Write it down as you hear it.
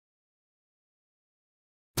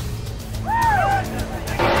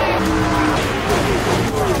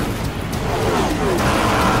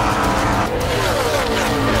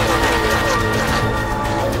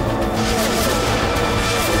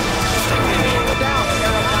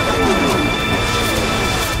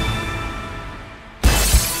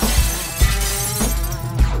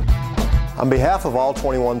behalf of all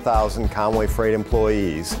 21,000 Con-way Freight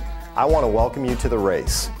employees, I want to welcome you to the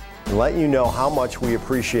race and let you know how much we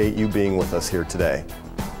appreciate you being with us here today.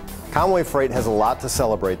 Con-way Freight has a lot to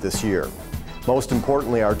celebrate this year. Most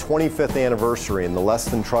importantly, our 25th anniversary in the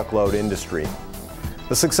less-than-truckload industry.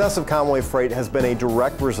 The success of Con-way Freight has been a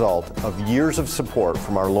direct result of years of support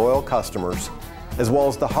from our loyal customers, as well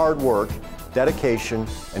as the hard work, dedication,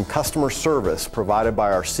 and customer service provided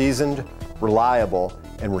by our seasoned, reliable,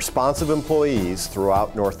 and responsive employees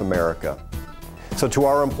throughout North America. So to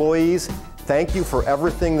our employees, thank you for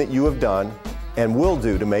everything that you have done and will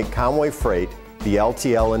do to make Con-way Freight the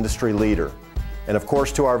LTL industry leader. And of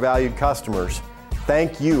course, to our valued customers,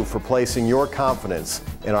 thank you for placing your confidence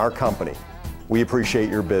in our company. We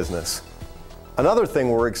appreciate your business. Another thing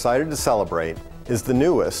we're excited to celebrate is the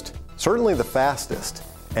newest, certainly the fastest,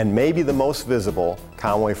 and maybe the most visible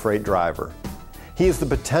Con-way Freight driver. He has the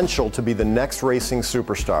potential to be the next racing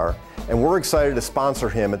superstar, and we're excited to sponsor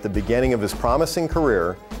him at the beginning of his promising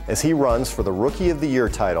career as he runs for the Rookie of the Year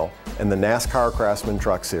title in the NASCAR Craftsman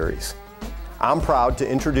Truck Series. I'm proud to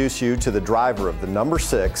introduce you to the driver of the number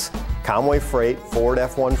 6 Con-way Freight Ford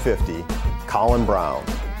F-150, Colin Braun.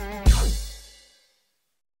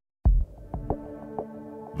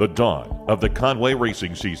 The dawn of the Con-way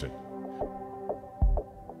racing season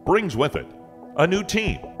brings with it a new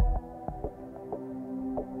team,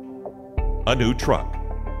 a new truck,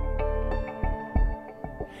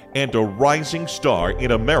 and a rising star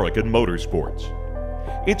in American motorsports.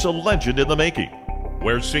 It's a legend in the making,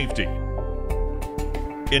 where safety,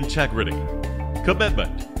 integrity,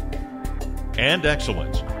 commitment, and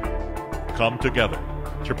excellence come together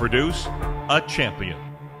to produce a champion.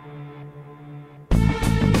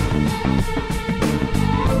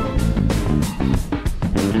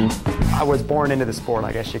 I was born into the sport,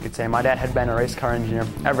 I guess you could say. My dad had been a race car engineer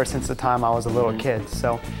ever since the time I was a little kid,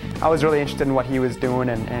 so I was really interested in what he was doing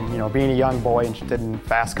and you know, being a young boy, interested in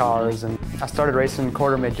fast cars. And I started racing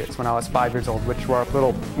quarter midgets when I was 5 years old, which were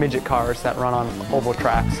little midget cars that run on oval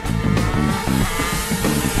tracks.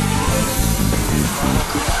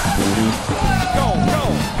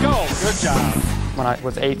 Go! Good job. When I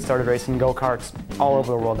was 8, started racing go-karts all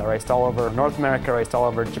over the world. I raced all over North America, raced all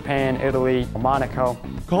over Japan, Italy, Monaco.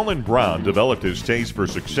 Colin Braun developed his taste for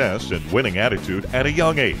success and winning attitude at a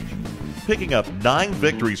young age, picking up 9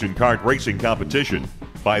 victories in kart racing competition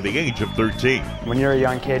by the age of 13. When you're a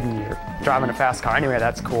young kid and you're driving a fast car anyway,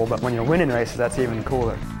 that's cool, but when you're winning races, that's even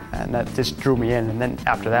cooler. And that just drew me in, and then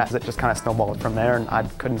after that, it just kind of snowballed from there, and I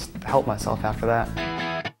couldn't help myself after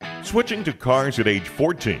that. Switching to cars at age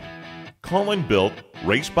 14, Colin built,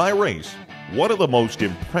 race by race, one of the most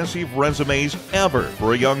impressive resumes ever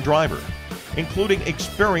for a young driver, including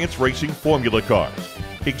experience racing formula cars,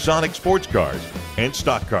 exotic sports cars, and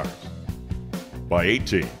stock cars. By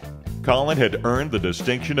 18, Colin had earned the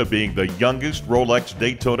distinction of being the youngest Rolex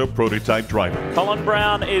Daytona prototype driver. Colin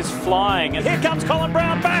Braun is flying, and here comes Colin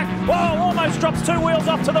Braun back. Whoa, almost drops 2 wheels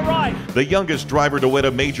off to the right. The youngest driver to win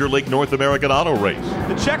a Major League North American auto race.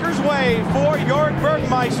 The checkers wave for Jörg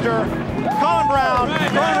Bergmeister, Colin Braun,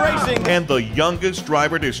 Braun Racing. And the youngest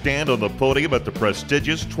driver to stand on the podium at the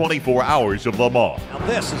prestigious 24 Hours of Le Mans. Now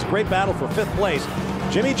this is a great battle for 5th place.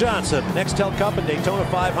 Jimmy Johnson, Nextel Cup and Daytona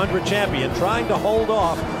 500 champion, trying to hold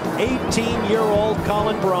off 18-year-old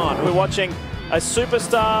Colin Braun. We're watching a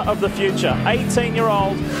superstar of the future,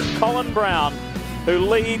 18-year-old Colin Braun, who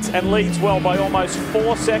leads and leads well by almost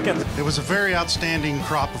 4 seconds. It was a very outstanding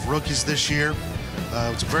crop of rookies this year.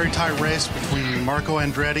 It was a very tight race between Marco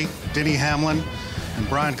Andretti, Denny Hamlin, and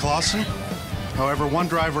Brian Clausen. However, one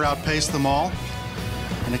driver outpaced them all,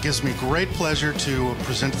 and it gives me great pleasure to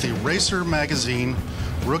present the Racer Magazine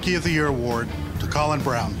Rookie of the Year Award to Colin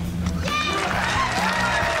Braun.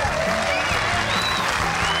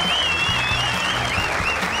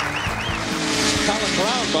 Colin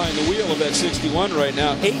Braun behind the wheel of that 61 right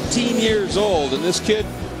now, 18 years old, and this kid,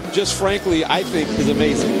 just frankly, I think is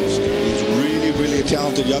amazing. He's really a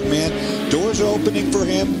talented young man. Doors are opening for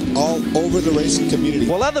him all over the racing community.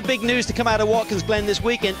 Well, other big news to come out of Watkins Glen this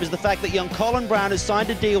weekend was the fact that young Colin Braun has signed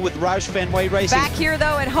a deal with Roush Fenway Racing. Back here,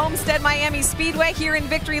 though, at Homestead Miami Speedway here in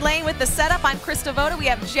Victory Lane with the setup. I'm Chris Devoto. We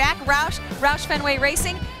have Jack Roush, Roush Fenway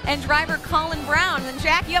Racing, and driver Colin Braun. And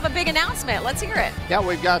Jack, you have a big announcement. Let's hear it. Yeah,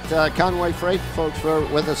 we've got Con-way Freight folks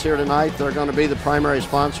with us here tonight. They're going to be the primary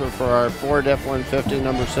sponsor for our Ford F-150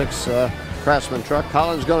 number 6 Craftsman truck.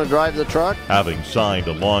 Colin's going to drive the truck. Having signed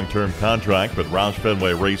a long-term contract with Roush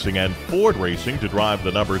Fenway Racing and Ford Racing to drive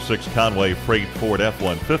the number 6 Con-way Freight Ford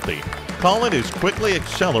F-150, Colin is quickly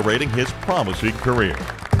accelerating his promising career.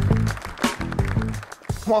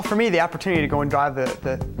 Well, for me, the opportunity to go and drive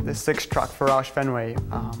the 6 truck for Roush Fenway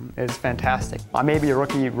is fantastic. I may be a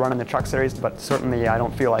rookie running the truck series, but certainly I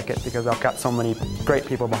don't feel like it because I've got so many great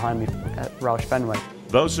people behind me at Roush Fenway.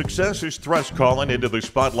 Those successes thrust Colin into the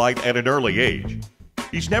spotlight at an early age.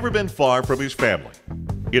 He's never been far from his family.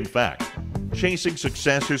 In fact, chasing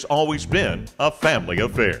success has always been a family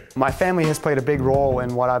affair. My family has played a big role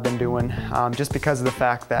in what I've been doing just because of the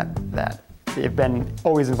fact that they've been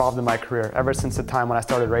always involved in my career ever since the time when I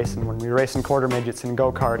started racing. When we were racing quarter midgets and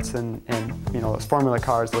go-karts and you know, those formula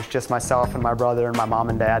cars, it was just myself and my brother and my mom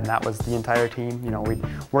and dad, and that was the entire team. You know, we'd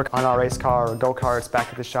work on our race car or go-karts back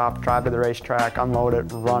at the shop, drive to the racetrack, unload it,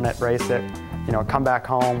 run it, race it, you know, come back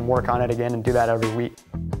home, work on it again, and do that every week.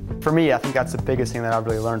 For me, I think that's the biggest thing that I've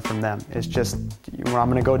really learned from them, is just when I'm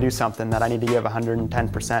going to go do something that I need to give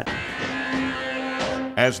 110%.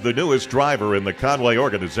 As the newest driver in the Con-way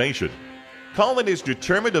organization, Colin is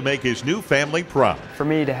determined to make his new family proud. For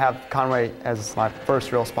me to have Con-way as my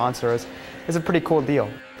first real sponsor is a pretty cool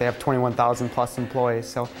deal. They have 21,000 plus employees,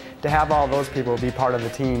 so to have all those people be part of the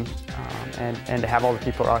team and to have all the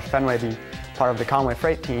people at Roush Fenway be part of the Con-way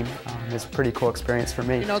Freight team is a pretty cool experience for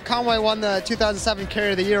me. You know, Con-way won the 2007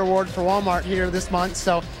 Carrier of the Year award for Walmart here this month,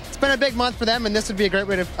 so it's been a big month for them, and this would be a great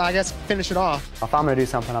way to, I guess, finish it off. If I'm going to do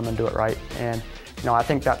something, I'm going to do it right, and you know, I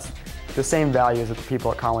think that's the same values that the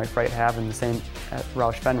people at Con-way Freight have and the same at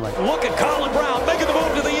Roush Fenway. Look at Colin Braun making the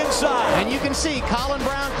move to the inside. And you can see Colin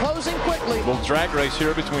Braun closing quickly. Little drag race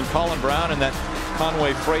here between Colin Braun and that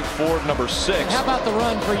Con-way Freight Ford number 6. How about the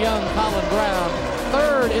run for young Colin Braun?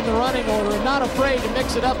 Third in the running order, and not afraid to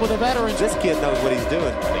mix it up with a veteran. This kid knows what he's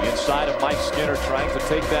doing. The inside of Mike Skinner trying to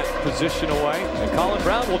take that position away. And Colin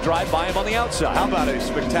Braun will drive by him on the outside. How about a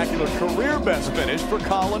spectacular career best finish for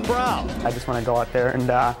Colin Braun? I just want to go out there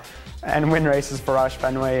and win races for Roush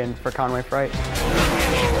Fenway and for Con-way Freight.